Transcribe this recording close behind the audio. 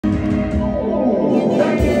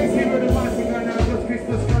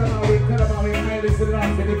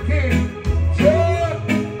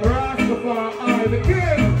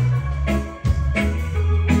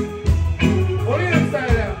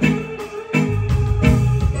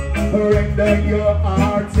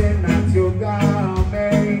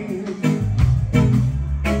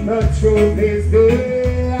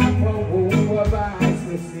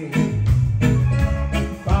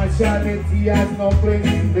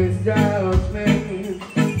judgment.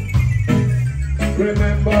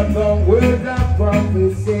 Remember the words of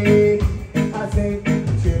prophecy. I say,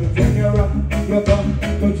 children, you're up, you come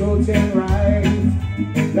to truth and right.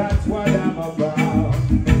 That's what I'm about.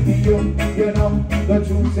 You know the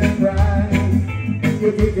truth and right.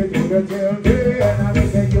 You take it to the children, and I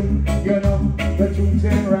say you know the truth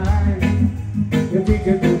and right. You take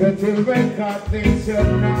it to the children, God they should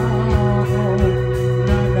know.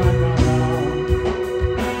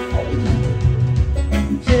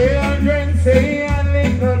 Children say a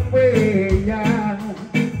little prayer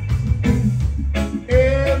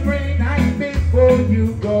every night before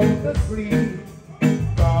you go to sleep.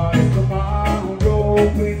 Cause tomorrow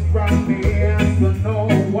is promised to no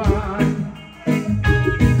one.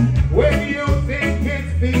 When you think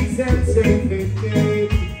it's peace and safety,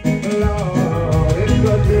 Lord,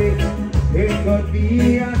 it could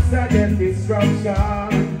be a sudden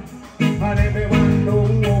destruction. And everyone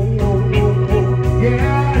knows,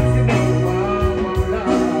 yes, it's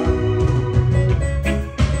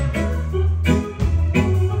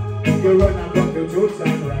you run and rock the truth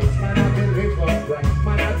and right. Man, I believe up right.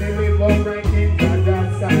 Man, I believe up right in that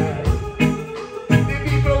side. The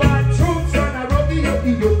people want truth and I rub the yoke.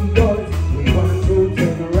 We want truth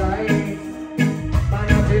and right. Man,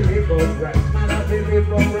 I believe up right. Man, I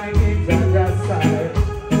believe up right in that side.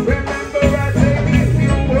 Remember I say these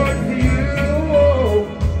few words to you.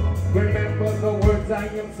 Remember the words I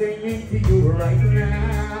am saying to you right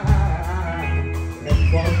now. And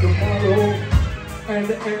for tomorrow. And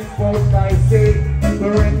henceforth I say,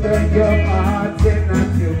 surrender your heart and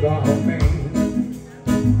not your garment.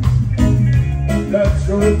 The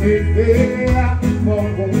truth is there for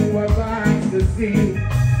whoever has to see.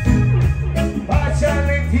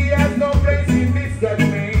 Partiality has no place in this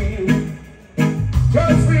judgment.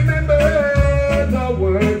 Just remember the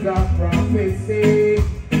words of prophecy.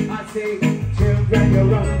 I say, children, you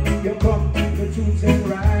run, you come, the truth and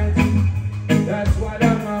right. That's what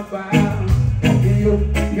I'm about.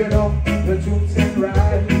 You know the truth and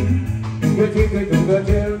right. You take it to the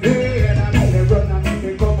children, and I make it run, I make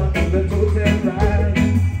it come and do the truth and right.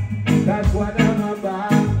 That's what I'm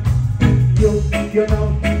about. You know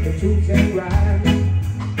the truth and right.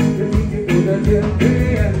 You take it to the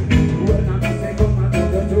children, run, I make it come and do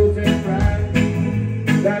the truth and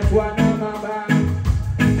right. That's what I'm about.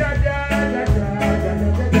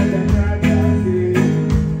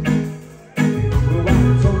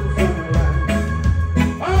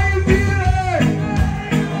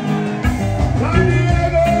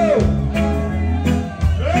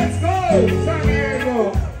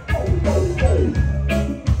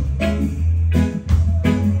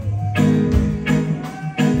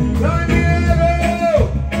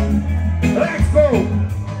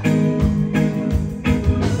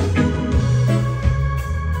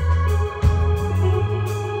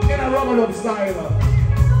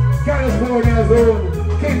 California's own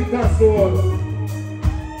Kinta Soul.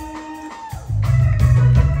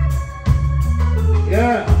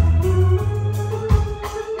 Yeah.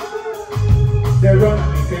 They run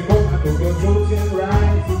and they go and do the truth and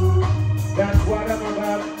right. That's what I'm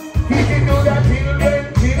about. Teaching to the children,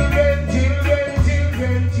 children, children,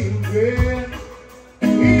 children, children.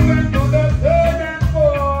 Even to the third and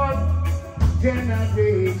fourth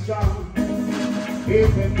generation.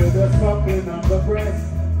 Even to the sucking of the breast.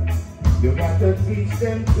 You got to teach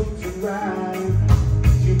them truth and right.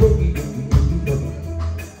 She will be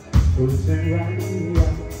truth and right.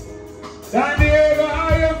 San Diego,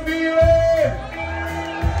 how you feeling?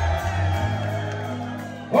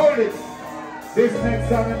 Hold it. This next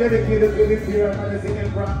song is dedicated to the Imperial Magazine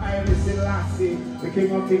Emperor Haile Selassie, the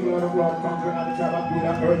King of King, Lord of Lords, conqueror of the tribe of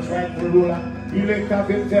Judah, earth right, the ruler, elect of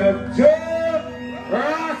himself, Joe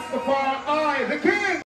Rastafari, the King.